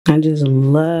I just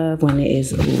love when it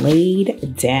is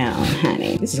laid down,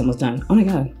 honey. This is almost done. Oh my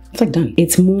God, it's like done.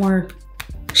 It's more,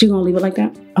 she gonna leave it like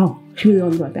that? Oh, she really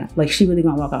gonna leave it like that? Like she really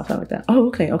gonna walk outside like that? Oh,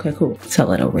 okay, cool. It's a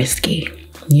little risky,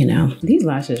 you know? These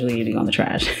lashes really need to go in the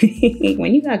trash.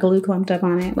 When you got glue clumped up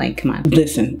on it, like, come on.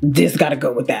 Listen, this gotta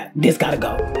go with that. This gotta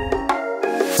go.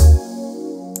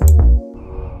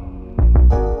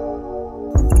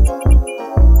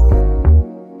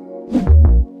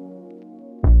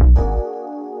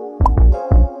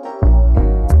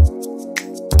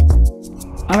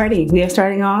 Alrighty, we are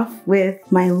starting off with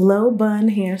my low bun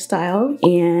hairstyle,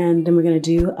 and then we're gonna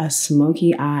do a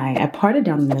smoky eye. I parted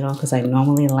down the middle because I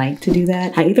normally like to do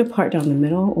that. I either part down the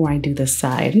middle or I do the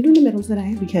side. I'm doing the middle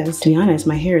today because, to be honest,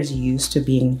 my hair is used to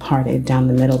being parted down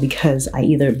the middle because I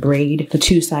either braid the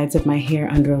two sides of my hair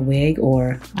under a wig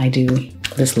or I do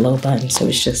this low bun, so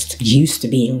it's just used to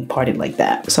being parted like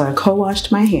that. So I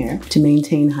co-washed my hair to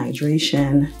maintain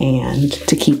hydration and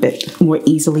to keep it more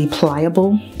easily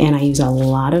pliable, and I use a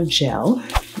lot of gel.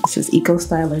 This is Eco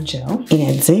Styler gel,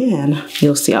 and then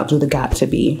you'll see I'll do the got to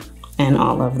be and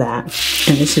all of that.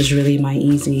 And this is really my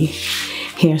easy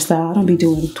hairstyle. I don't be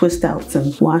doing twist outs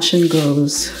and wash and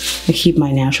goes. I keep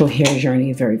my natural hair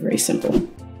journey very, very simple.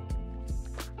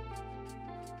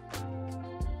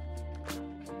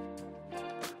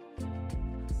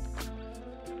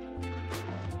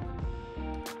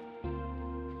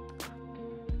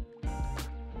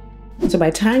 So by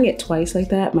tying it twice like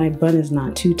that, my bun is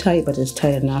not too tight, but it's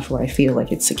tight enough where I feel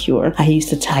like it's secure. I used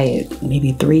to tie it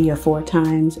maybe 3 or 4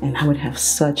 times and I would have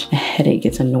such a headache.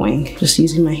 It's annoying. Just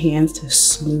using my hands to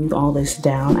smooth all this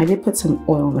down. I did put some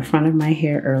oil in the front of my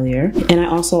hair earlier, and I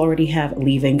also already have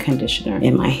leave-in conditioner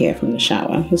in my hair from the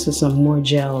shower. This is some more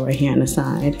gel right here on the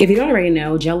side. If you don't already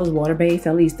know, gel is water-based,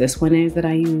 at least this one is that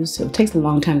I use. So it takes a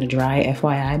long time to dry,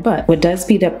 FYI, but what does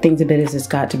speed up things a bit is it's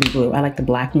got to be glue. I like the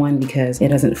black one because it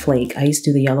doesn't flake. I used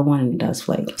to do the yellow one and it does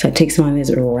flake. So I take some of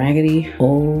this raggedy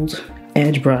old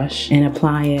edge brush and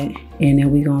apply it, and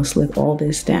then we're gonna slick all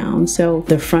this down. So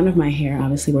the front of my hair,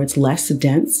 obviously where it's less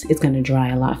dense, it's gonna dry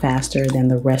a lot faster than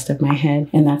the rest of my head,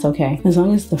 and that's okay. As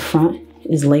long as the front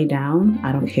is laid down,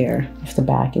 I don't care if the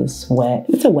back is wet.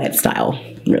 It's a wet style,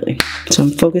 really. So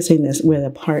I'm focusing this where the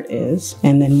part is,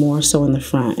 and then more so in the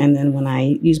front. And then when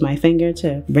I use my finger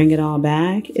to bring it all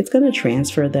back, it's gonna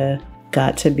transfer the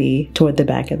got to be toward the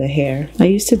back of the hair. I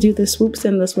used to do the swoops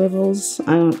and the swivels.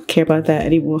 I don't care about that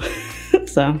anymore.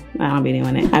 So I don't be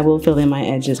doing it. I will fill in my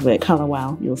edges with Color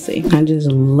Wow, you'll see. I just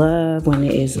love when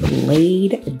it is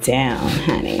laid down,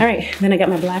 honey. All right, then I got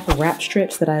my black wrap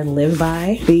strips that I live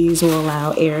by. These will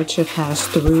allow air to pass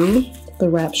through the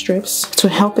wrap strips to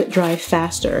help it dry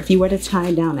faster. If you were to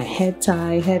tie down a head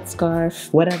tie, head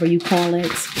scarf, whatever you call it,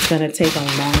 it's gonna take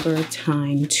a longer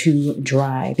time to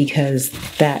dry because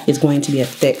that is going to be a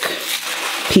thick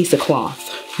piece of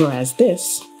cloth, whereas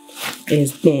this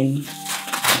is thin.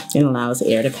 It allows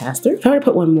air to pass through. If I were to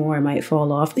put one more, it might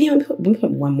fall off. Yeah, let me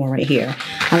put one more right here.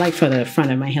 I like for the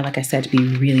front of my hair, like I said, to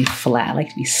be really flat. I like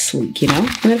to be sleek, you know?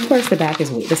 And then of course the back is,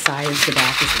 the sides, the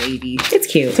back is wavy. It's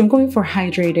cute. So I'm going for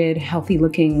hydrated, healthy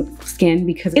looking skin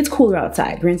because it's cooler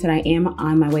outside. Granted, I am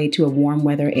on my way to a warm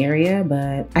weather area,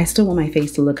 but I still want my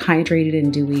face to look hydrated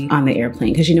and dewy on the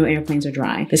airplane because you know airplanes are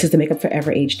dry. This is the Makeup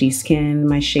Forever HD Skin.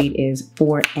 My shade is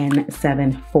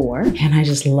 4N74. And I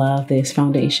just love this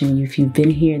foundation. If you've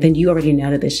been here, then you already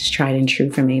know that this is tried and true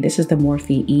for me. This is the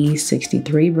Morphe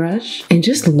E63 brush. And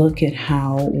just look at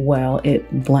how well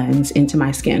it blends into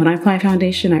my skin. When I apply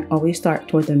foundation, I always start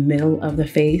toward the middle of the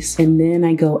face and then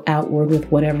I go outward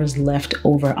with whatever's left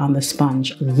over on the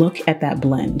sponge. Look at that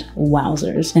blend.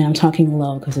 Wowzers. And I'm talking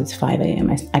low because it's 5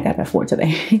 a.m. I got up at 4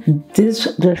 today.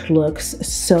 This looks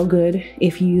so good.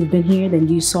 If you've been here, then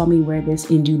you saw me wear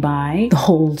this in Dubai. The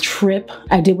whole trip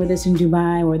I did wear this in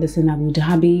Dubai, wore this in Abu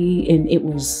Dhabi, and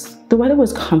the weather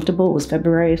was comfortable. It was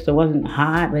February, so it wasn't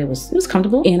hot, but it was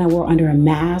comfortable. And I wore under a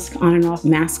mask, on and off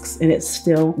masks, and it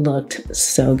still looked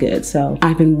so good. So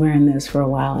I've been wearing this for a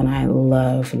while and I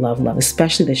love, love, love,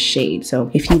 especially the shade.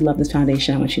 So if you love this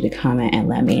foundation, I want you to comment and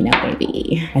let me know,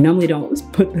 baby. I normally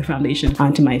don't put the foundation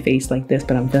onto my face like this,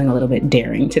 but I'm feeling a little bit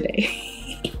daring today.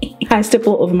 I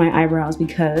stipple over my eyebrows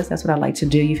because that's what I like to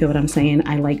do. You feel what I'm saying?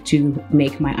 I like to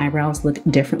make my eyebrows look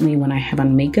differently when I have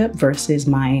on makeup versus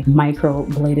my micro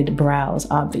bladed brows,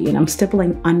 obvi. And I'm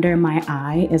stippling under my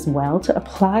eye as well to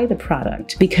apply the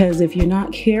product, because if you're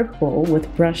not careful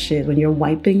with brushes, when you're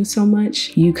wiping so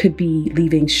much, you could be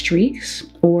leaving streaks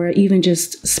or even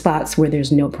just spots where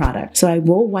there's no product. So I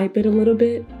will wipe it a little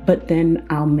bit, but then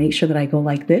I'll make sure that I go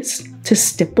like this to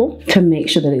stipple to make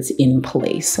sure that it's in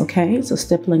place, okay? So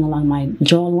stippling along my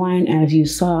jawline. As you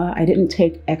saw, I didn't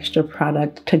take extra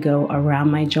product to go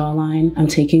around my jawline. I'm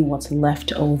taking what's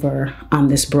left over on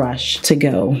this brush to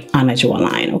go on my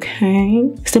jawline, okay?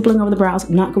 Stippling over the brows,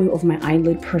 not going over my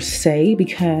eyelid per se,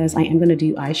 because I am gonna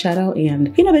do eyeshadow,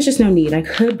 and you know, there's just no need. I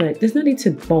could, but there's no need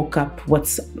to bulk up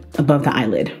what's above the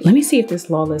eyelid. Let me see if this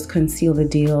Flawless Conceal the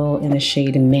Deal in the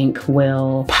shade Mink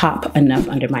will pop enough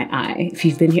under my eye. If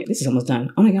you've been here, this is almost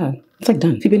done. Oh my God. It's like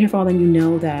done. If you've been here for all, then you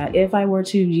know that if I were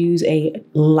to use a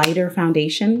lighter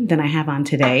foundation than I have on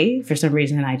today, for some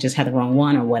reason I just had the wrong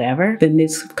one or whatever, then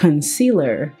this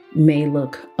concealer may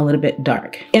look a little bit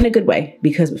dark in a good way,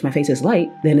 because if my face is light,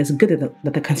 then it's good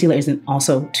that the concealer isn't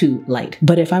also too light.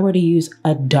 But if I were to use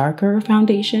a darker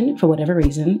foundation for whatever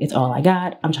reason, it's all I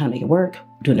got, I'm trying to make it work,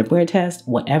 doing a wear test,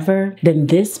 whatever, then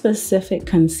this specific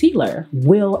concealer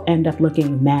will end up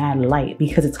looking mad light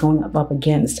because it's going up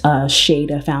against a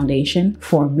shade of foundation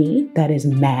for me that is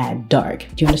mad dark.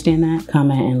 Do you understand that?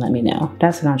 Comment and let me know.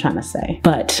 That's what I'm trying to say.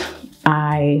 But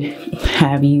I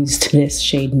have used this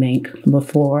shade Mink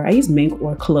before. I used Mink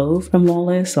or Clove from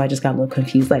Flawless, so I just got a little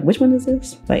confused, like, which one is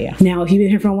this? But yeah. Now, if you've been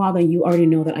here for a while, then you already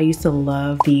know that I used to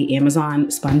love the Amazon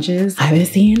sponges. I've been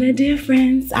seeing a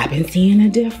difference.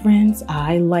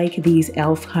 I like these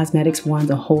e.l.f. Cosmetics ones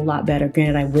a whole lot better.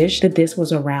 Granted, I wish that this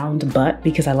was a round butt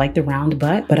because I like the round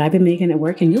butt, but I've been making it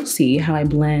work, and you'll see how I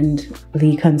blend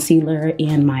the concealer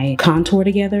and my contour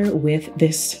together with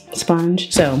this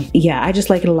sponge. So yeah, I just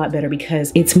like it a lot better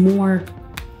because it's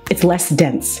less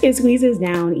dense. It squeezes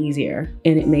down easier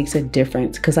and it makes a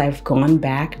difference, because I've gone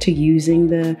back to using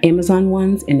the Amazon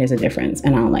ones and there's a difference,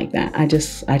 and I don't like that. I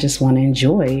just want to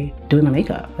enjoy doing my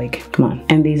makeup. Like, come on.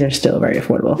 And these are still very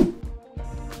affordable.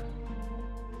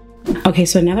 Okay,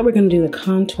 so now that we're going to do the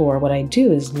contour, what I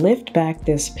do is lift back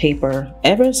this paper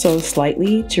ever so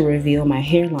slightly to reveal my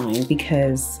hairline,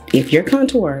 because if your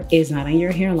contour is not on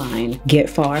your hairline, get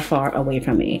far, far away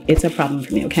from me. It's a problem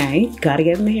for me, okay? Gotta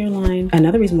get in the hairline.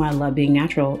 Another reason why I love being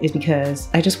natural is because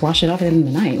I just wash it off in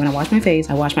the night. When I wash my face,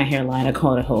 I wash my hairline, I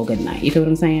call it a whole good night. You feel what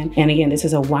I'm saying? And again, this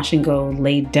is a wash and go,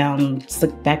 laid down,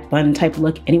 slick back bun type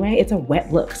look. Anyway, it's a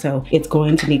wet look, so it's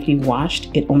going to need to be washed.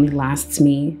 It only lasts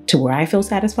me to where I feel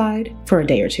satisfied for a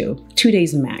day or two. 2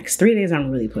 days max. 3 days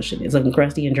I'm really pushing it. It's looking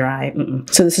crusty and dry.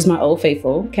 So this is my Old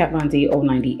Faithful Kat Von D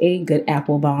 098 Good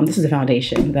Apple Balm. This is a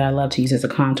foundation that I love to use as a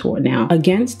contour. Now,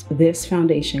 against this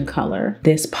foundation color,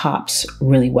 this pops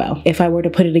really well. If I were to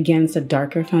put it against a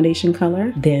darker foundation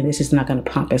color, then this is not going to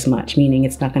pop as much, meaning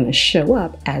it's not going to show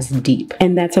up as deep.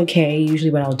 And that's okay.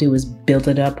 Usually what I'll do is build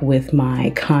it up with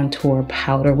my contour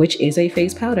powder, which is a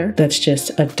face powder that's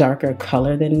just a darker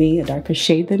color than me, a darker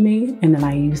shade than me, and then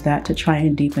I use that to try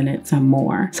and deepen it some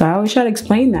more. So I always try to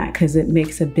explain that because it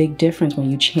makes a big difference when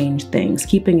you change things.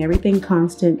 Keeping everything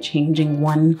constant, changing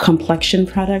one complexion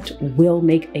product will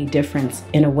make a difference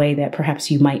in a way that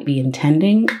perhaps you might be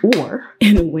intending, or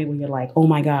in a way where you're like, oh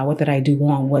my God, what did I do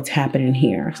wrong? What's happening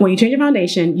here? When you change your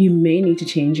foundation, you may need to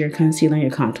change your concealer and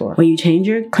your contour. When you change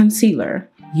your concealer,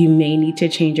 you may need to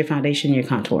change your foundation and your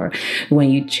contour. When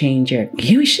you change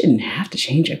you shouldn't have to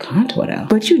change your contour though,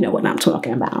 but you know what I'm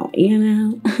talking about, you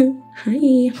know? Hi.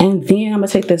 And then I'm gonna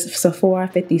take this Sephora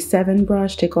 57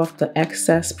 brush, take off the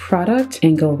excess product,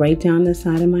 and go right down the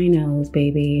side of my nose,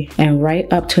 baby, and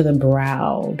right up to the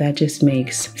brow. That just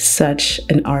makes such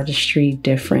an artistry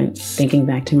difference. Thinking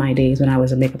back to my days when I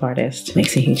was a makeup artist,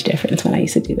 makes a huge difference when I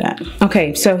used to do that.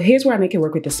 Okay, so here's where I make it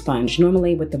work with the sponge.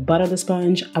 Normally with the butt of the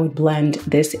sponge, I would blend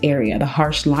this area, the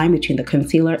harsh line between the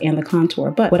concealer and the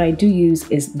contour. But what I do use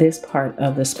is this part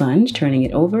of the sponge, turning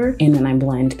it over, and then I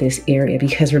blend this area,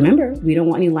 because remember, we don't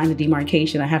want any line of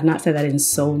demarcation. I have not said that in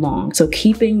so long. So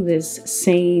keeping this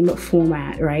same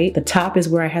format, right? The top is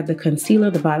where I have the concealer,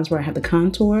 the bottom is where I have the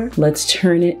contour. Let's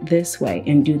turn it this way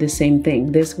and do the same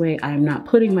thing. This way, I'm not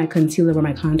putting my concealer where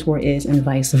my contour is and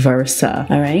vice versa,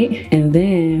 all right? And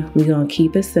then we're gonna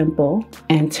keep it simple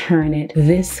and turn it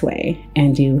this way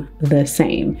and do the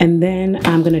same. And then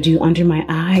I'm gonna do under my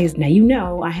eyes. Now, you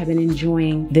know, I have been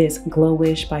enjoying this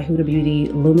Glowish by Huda Beauty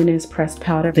Luminous Pressed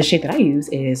Powder. The shade that I use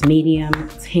is Medium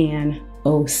Tan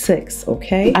 06,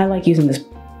 okay? I like using this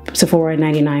Sephora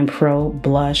 99 Pro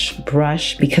blush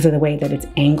brush because of the way that it's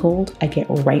angled. I get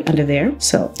right under there.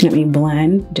 So let me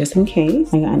blend just in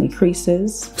case I got any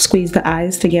creases. Squeeze the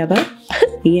eyes together.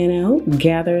 you know,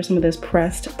 gather some of this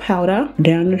pressed powder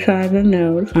down the side of the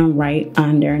nose and right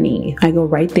underneath. I go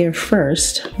right there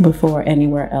first before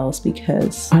anywhere else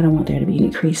because I don't want there to be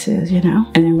any creases, you know?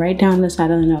 And then right down the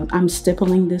side of the nose, I'm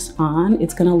stippling this on.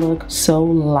 It's gonna look so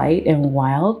light and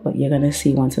wild, but you're gonna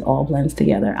see once it all blends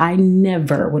together. I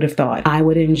never would have thought I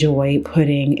would enjoy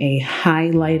putting a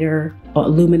highlighter or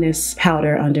luminous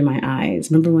powder under my eyes.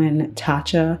 Remember when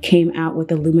Tatcha came out with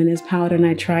the luminous powder and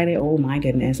I tried it? Oh my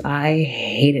goodness, I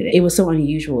hated it. It was so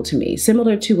unusual to me.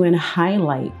 Similar to when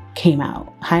highlight came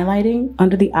out. Highlighting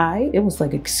under the eye, it was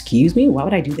like, excuse me, why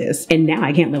would I do this? And now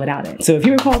I can't live without it. So if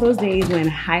you recall those days when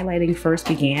highlighting first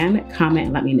began, comment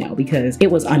and let me know because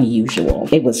it was unusual.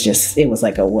 It was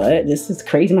like a what? This is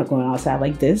crazy. I'm not going outside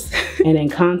like this. And then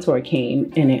contour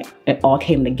came and it all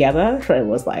came together. So it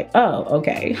was like, oh,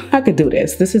 okay, I could do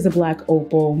this. This is a Black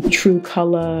Opal True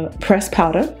Color pressed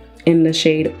powder in the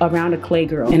shade Around a Clay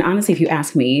Girl. And honestly, if you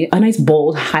ask me, a nice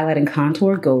bold highlight and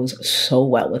contour goes so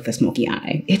well with the smoky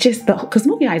eye. It just, because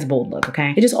smoky eye is bold look,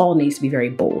 okay? It just all needs to be very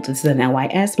bold. This is an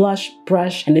LYS blush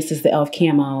brush, and this is the e.l.f.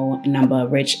 Camo number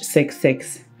Rich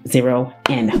 660N.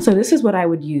 So this is what I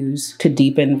would use to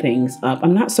deepen things up.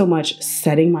 I'm not so much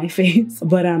setting my face,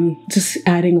 but I'm just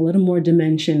adding a little more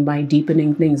dimension by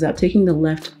deepening things up, taking the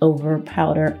leftover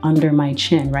powder under my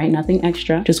chin, right? Nothing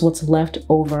extra, just what's left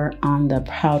over on the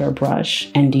powder brush.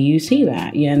 And do you see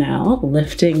that? You know,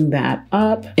 lifting that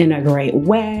up in a great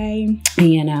way.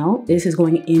 You know, this is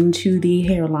going into the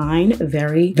hairline,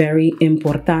 very, very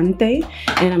importante.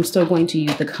 And I'm still going to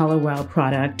use the Color Wow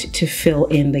product to fill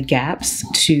in the gaps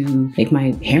to make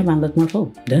my hairline look more full.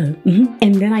 Duh.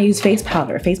 And then I use face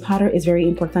powder. Face powder is very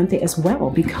importante as well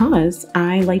because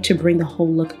I like to bring the whole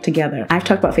look together. I've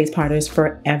talked about face powders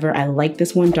forever. I like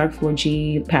this one, Dark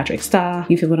 4G, Patrick Starr.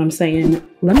 You feel what I'm saying?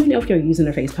 Let me know if you're using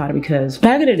a face powder because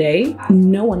back in the day,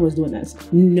 no one was doing this.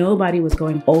 Nobody was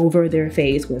going over their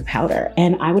face with powder.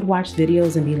 And I would watch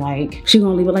videos and be like, she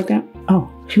gonna leave it like that? Oh,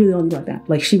 she really gonna do like that?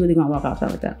 Like she really gonna walk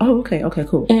outside like that? Oh, okay,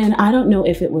 cool. And I don't know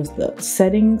if it was the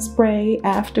setting spray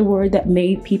afterward that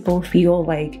made people feel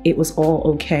like it was all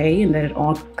okay and that it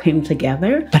all came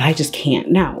together, but I just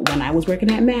can't. Now, when I was working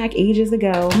at MAC ages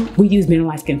ago, we used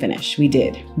mineralized skin finish. We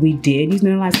did use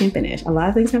mineralized skin finish. A lot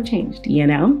of things have changed, you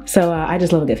know? So I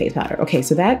just love a good face powder. Okay,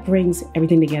 so that brings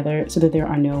everything together so that there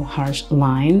are no harsh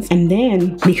lines. And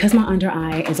then because my under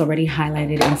eye is already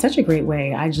highlighted in such a great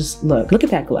way, I just look at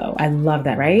that glow. I love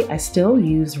that, right? I still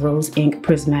use Rose Ink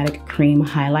Prismatic Cream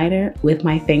Highlighter with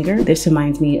my finger. This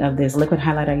reminds me of this liquid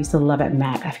highlighter I used to love at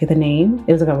MAC. I forget the name.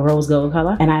 It was like a rose gold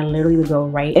color. And I literally would go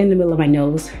right in the middle of my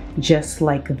nose, just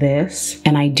like this.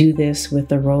 And I do this with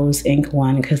the Rose Ink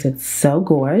one because it's so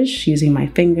gorgeous, using my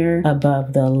finger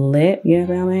above the lip, you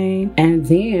know what I mean? And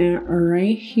then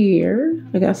right here,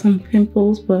 I got some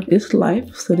pimples, but it's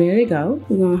life. So there you go.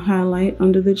 We're gonna highlight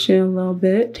under the chin a little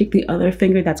bit. Take the other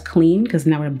finger that's clean because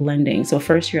now we're blending. So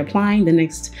first you're applying, the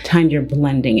next time you're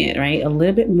blending it, right? A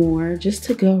little bit more just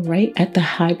to go right at the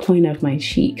high point of my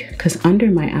cheek because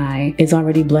under my eye is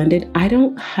already blended. I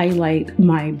don't highlight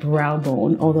my brow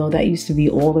bone, although that used to be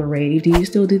all the rage. Do you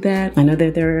still do that? I know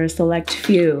that there are a select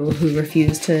few who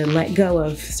refuse to let go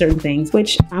of certain things,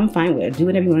 which I'm fine with. Do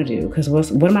whatever you want to do because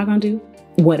what am I going to do?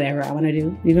 Whatever I want to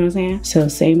do, you know what I'm saying? So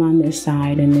same on this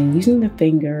side, and then using the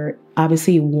finger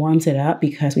obviously warms it up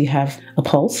because we have a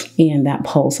pulse, and that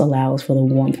pulse allows for the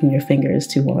warmth from your fingers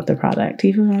to warm up the product.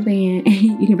 You feel what I'm saying?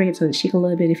 You can bring it to the cheek a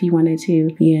little bit if you wanted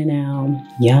to, you know.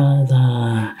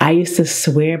 Yalla. I used to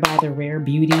swear by the Rare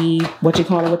Beauty, what you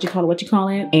call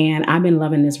it, and I've been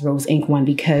loving this Rose Ink one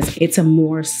because it's a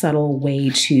more subtle way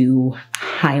to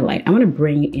highlight. I want to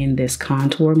bring in this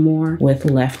contour more with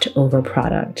leftover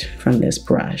product from this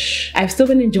brush. I've still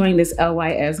been enjoying this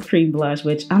LYS cream blush,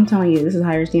 which I'm telling you, this is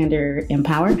higher standard and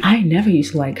power. I never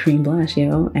used to like cream blush,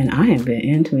 yo, and I have been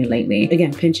into it lately.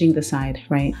 Again, pinching the side,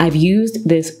 right? I've used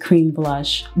this cream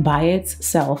blush by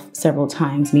itself several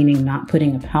times, meaning not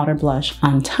putting a powder blush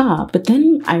on top, but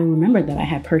then I remembered that I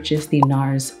had purchased the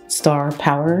NARS Star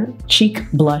Power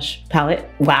Cheek Blush Palette.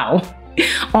 Wow.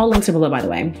 All links are below, by the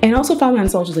way. And also follow me on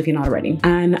socials if you're not already.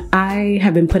 And I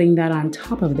have been putting that on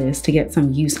top of this to get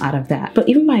some use out of that. But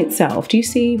even by itself, do you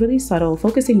see, really subtle,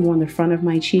 focusing more on the front of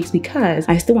my cheeks because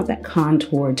I still want that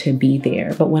contour to be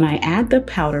there. But when I add the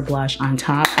powder blush on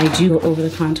top, I do go over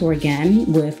the contour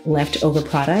again with leftover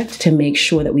product to make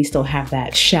sure that we still have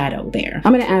that shadow there.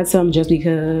 I'm gonna add some just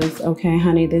because, okay,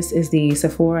 honey, this is the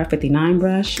Sephora 59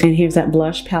 brush. And here's that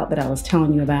blush palette that I was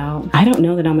telling you about. I don't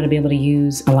know that I'm gonna be able to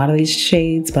use a lot of these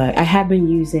shades, but I have been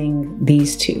using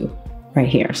these two right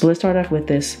here. So let's start off with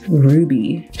this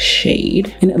ruby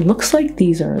shade. And it looks like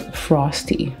these are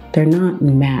frosty. they're not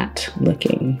matte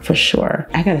looking for sure.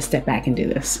 I gotta step back and do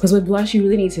this. Because with blush, you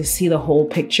really need to see the whole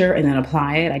picture and then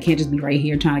apply it. I can't just be right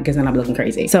here trying to, because then I'm looking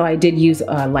crazy. So I did use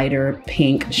a lighter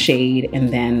pink shade and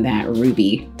then that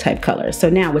ruby type color. So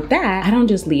now with that, I don't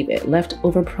just leave it.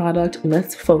 Leftover product,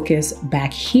 let's focus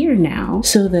back here now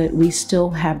so that we still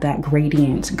have that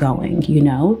gradient going, you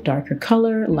know? Darker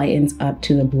color lightens up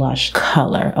to the blush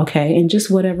color, okay? And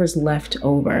just whatever's left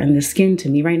over. And the skin to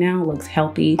me right now looks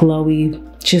healthy, glowy,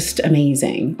 just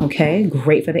amazing, okay?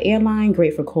 Great for the airline,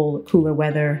 great for cooler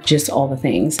weather, just all the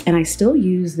things. And I still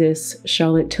use this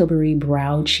Charlotte Tilbury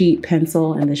Brow Cheat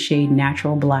pencil in the shade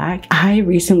Natural Black. I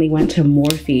recently went to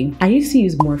Morphe. I used to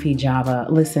use Morphe Java.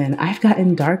 Listen, I've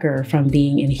gotten darker from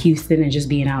being in Houston and just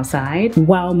being outside.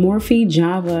 While Morphe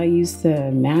Java used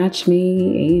to match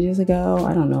me ages ago,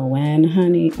 I don't know when,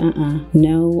 honey,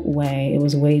 no way. It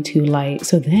was way too light.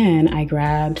 So then I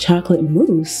grabbed Chocolate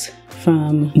Mousse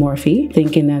from Morphe,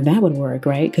 thinking that that would work,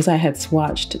 right? Because I had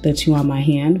swatched the two on my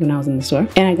hand when I was in the store.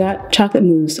 And I got Chocolate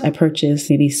Mousse. I purchased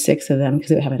maybe 6 of them because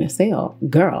they were having a sale.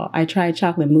 Girl, I tried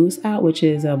Chocolate Mousse out, which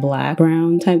is a black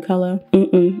brown type color.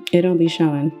 It don't be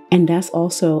showing. And that's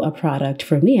also a product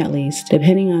for me, at least,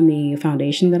 depending on the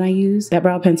foundation that I use, that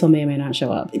brow pencil may or may not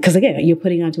show up. Because again, you're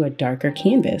putting onto a darker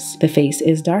canvas. The face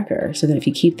is darker. So then if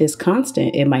you keep this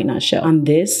constant, it might not show. On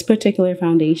this particular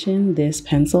foundation, this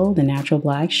pencil, the Natural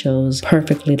Black, shows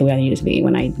perfectly the way I need it to be.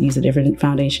 When I use a different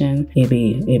foundation, it'd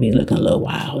be looking a little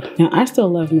wild. Now, I still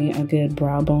love me a good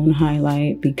brow bone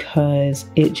highlight because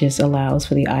it just allows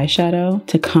for the eyeshadow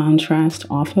to contrast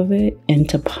off of it and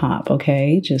to pop,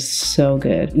 okay? Just so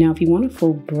good. Now, if you want a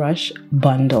full brush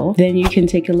bundle, then you can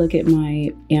take a look at my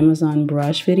Amazon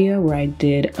brush video where I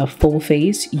did a full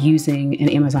face using an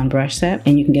Amazon brush set,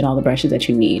 and you can get all the brushes that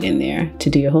you need in there to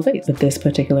do your whole face. But this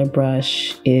particular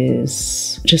brush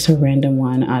is just a random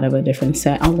one out of a different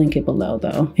set. I'll link it below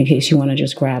though, in case you want to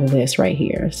just grab this right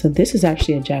here. So this is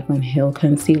actually a Jaclyn Hill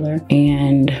concealer,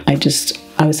 and I just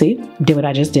obviously did what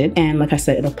I just did, and like I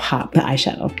said, it'll pop the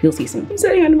eyeshadow. You'll see soon. I'm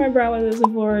setting under my brow with a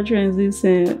Sephora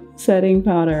translucent setting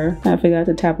powder. I forgot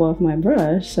to tap off my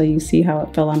brush so you see how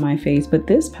it fell on my face, but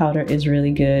this powder is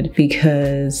really good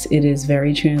because it is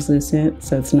very translucent,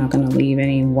 so it's not going to leave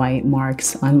any white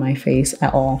marks on my face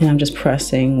at all. And I'm just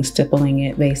pressing, stippling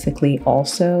it basically,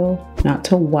 also not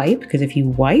to wipe, because if you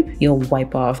wipe, you'll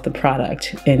wipe off the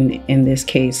product, and in this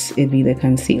case it'd be the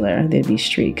concealer, there'd be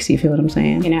streaks. You feel what I'm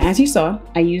saying? You know, as you saw,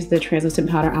 I used the translucent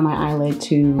powder on my eyelid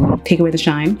to take away the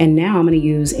shine, and now I'm going to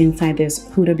use inside this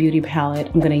Huda Beauty palette,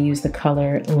 I'm going to use the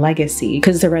color Legacy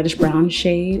because it's a reddish brown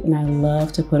shade, and I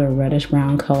love to put a reddish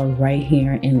brown color right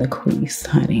here in the crease,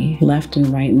 honey. Left and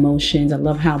right motions. I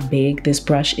love how big this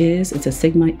brush is. It's a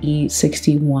Sigma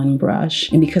E61 brush,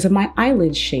 and because of my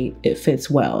eyelid shape, it fits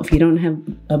well. If you don't have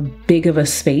a big of a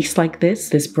space like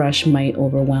this brush might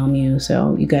overwhelm you,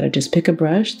 so you got to just pick a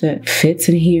brush that fits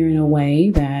in here in a way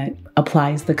that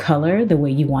applies the color the way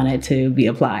you want it to be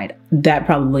applied. That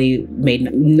probably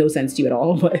made no sense to you at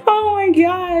all, but oh my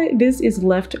God, this is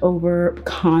leftover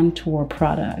contour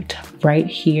product right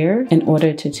here in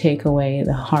order to take away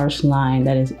the harsh line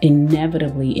that is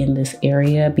inevitably in this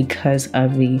area because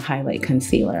of the highlight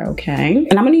concealer, okay?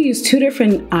 And I'm gonna use 2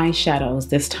 different eyeshadows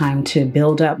this time to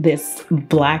build up this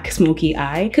black smoky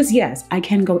eye, because yes, I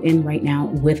can go in right now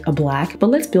with a black, but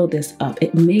let's build this up.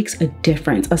 It makes a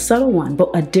difference, a subtle one, but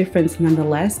a difference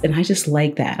nonetheless, and I just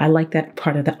like that. I like that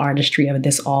part of the artistry of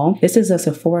this all. This is a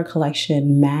Sephora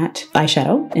Collection matte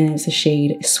eyeshadow, and it's a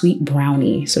shade Sweet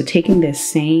Brownie. So taking this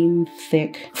same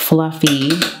thick,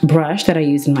 fluffy brush that I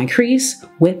used in my crease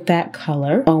with that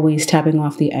color, always tapping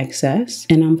off the excess,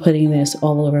 and I'm putting this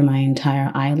all over my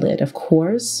entire eyelid. Of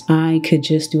course, I could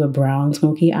just do a brown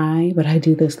smoky eye, but I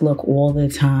do this look all the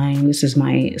time. This is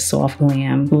my soft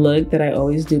glam look that I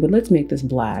always do, but let's make this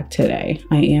black today.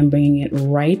 I am bringing it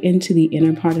right into the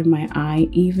inner part of my eye,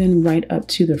 even right up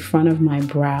to the front of my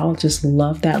brow. Just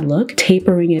love that look.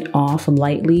 Tapering it off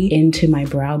lightly into my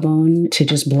brow bone to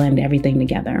just blend everything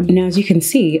together. Now, as you can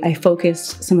see, I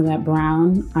focused some of that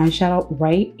brown eyeshadow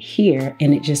right here,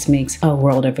 and it just makes a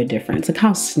world of a difference. Look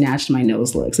how snatched my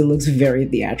nose looks. It looks very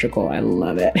theatrical. I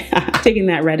love it. Taking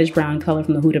that reddish brown color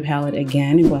from the Huda palette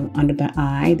again and going under the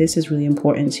eye. This is really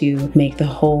important to make the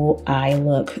whole eye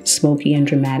look smoky and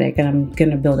dramatic, and I'm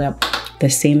gonna build up the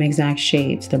same exact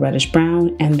shades, the reddish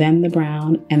brown and then the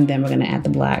brown, and then we're gonna add the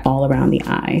black all around the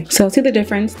eye. So see the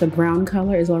difference? The brown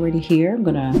color is already here. I'm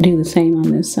gonna do the same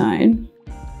on this side.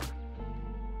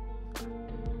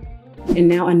 And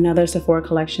now another Sephora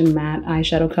Collection matte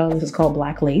eyeshadow color. This is called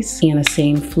Black Lace. And the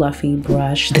same fluffy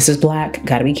brush. This is black,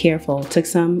 gotta be careful. Took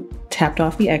some, tapped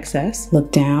off the excess.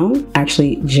 Look down,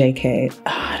 actually JK.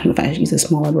 I don't know if I should use a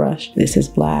smaller brush. This is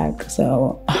black,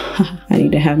 so I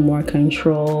need to have more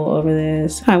control over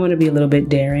this. I wanna be a little bit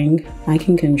daring. I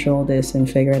can control this and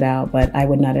figure it out, but I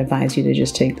would not advise you to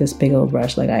just take this big old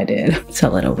brush like I did. It's a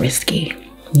little risky.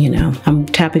 You know, I'm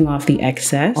tapping off the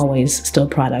excess, always still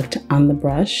product on the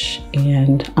brush,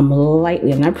 and I'm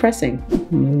not pressing,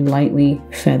 I'm lightly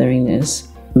feathering this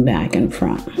back and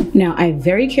front. Now, I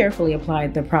very carefully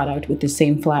applied the product with the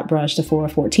same flat brush, the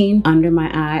 414, under my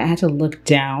eye. I had to look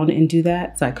down and do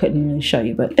that, so I couldn't really show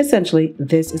you, but essentially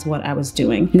this is what I was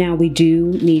doing. Now we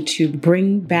do need to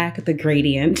bring back the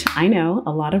gradient. I know,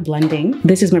 a lot of blending.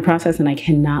 This is my process and I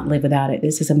cannot live without it.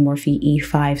 This is a Morphe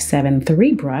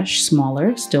E573 brush,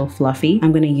 smaller, still fluffy.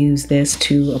 I'm gonna use this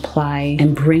to apply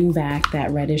and bring back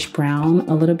that reddish brown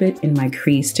a little bit in my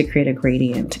crease to create a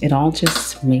gradient. It all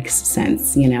just makes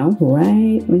sense. You know,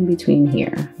 right in between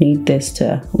here. Need this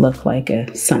to look like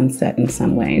a sunset in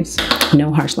some ways.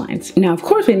 No harsh lines. Now, of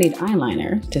course, we need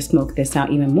eyeliner to smoke this out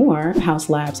even more.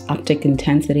 House Labs Optic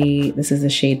Intensity. This is the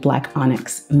shade Black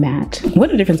Onyx Matte.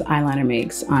 What a difference eyeliner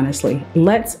makes, honestly.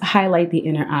 Let's highlight the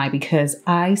inner eye because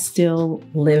I still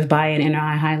live by an inner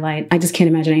eye highlight. I just can't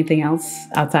imagine anything else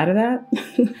outside of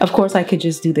that. Of course, I could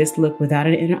just do this look without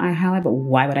an inner eye highlight, but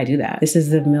why would I do that? This is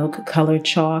the Milk Color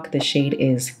Chalk. The shade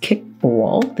is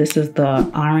Kickball. This is the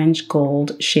orange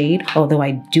gold shade, although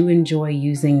I do enjoy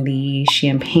using the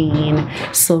champagne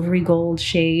silvery gold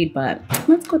shade, but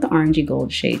let's go with the orangey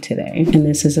gold shade today. And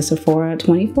this is a Sephora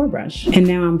 24 brush. And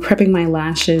now I'm prepping my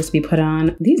lashes to be put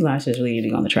on. These lashes really need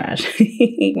to go on the trash.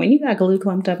 When you got glue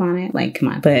clumped up on it, like, come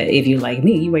on. But if you're like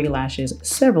me, you wear your lashes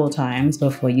several times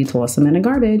before you toss them in the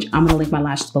garbage. I'm gonna link my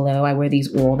lashes below. I wear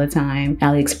these all the time.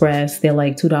 AliExpress, they're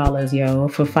like $2, yo.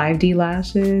 For 5D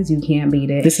lashes, you can't beat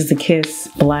it. This is the Kiss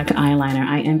Black Eyeliner.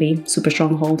 I envy, super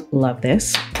strong hold, love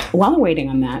this. While I'm waiting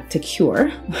on that to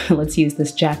cure, let's use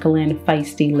this Jacqueline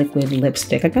Feisty Liquid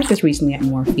Lipstick. I got this recently at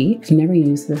Morphe. I've never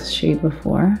used this shade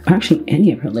before, or actually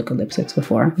any of her liquid lipsticks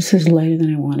before. This is lighter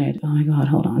than I wanted. Oh my God,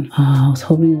 hold on. I was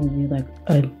hoping it would be like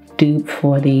a dupe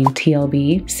for the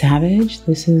TLB Savage.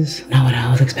 This is not what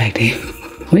I was expecting.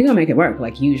 We're gonna make it work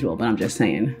like usual, but I'm just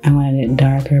saying. I wanted it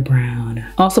darker brown.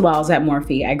 Also, while I was at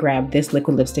Morphe, I grabbed this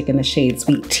liquid lipstick in the shade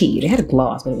Sweet Tea. They had a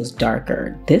gloss, but it was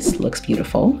darker. This looks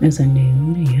beautiful. It's a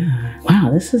nude, yeah.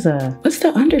 Wow, this is a, what's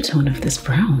the undertone of this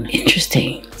brown?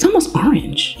 Interesting. It's almost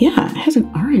orange. Yeah, it has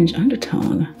an orange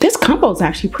undertone. This combo is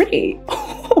actually pretty.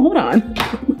 Hold on.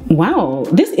 Wow,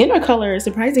 this inner color is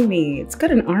surprising me. It's got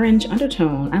an orange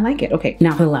undertone. I like it. Okay,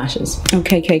 now for the lashes.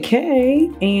 Okay,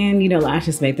 KK. And you know,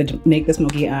 lashes make the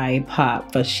smoky eye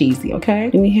pop for cheesy, okay?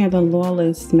 And we have the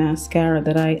Lawless mascara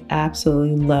that I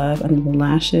absolutely love under the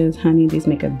lashes. Honey, these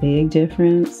make a big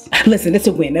difference. Listen, it's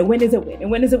a win. A win is a win. A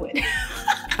win is a win.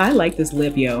 I like this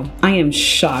lip, yo. I am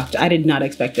shocked. I did not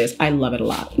expect this. I love it a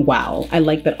lot. Wow. I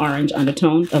like that orange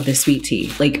undertone of the Sweet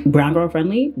Tea. Like brown girl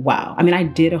friendly. Wow. I mean, I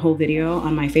did a whole video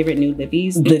on my favorite nude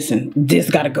lippies. Listen, this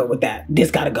gotta go with that.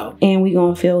 This gotta go. And we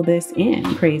gonna fill this in.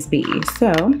 Praise be.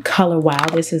 So, color wow.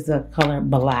 This is the color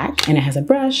black and it has a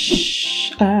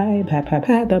brush. I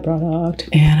pat the product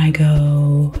and I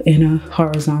go in a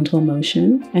horizontal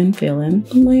motion and fill in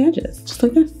my edges just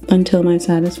like this until my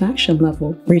satisfaction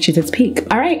level reaches its peak.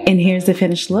 All right, and here's the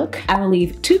finished look. I will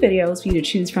leave 2 videos for you to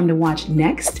choose from to watch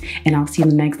next, and I'll see you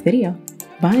in the next video.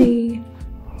 Bye.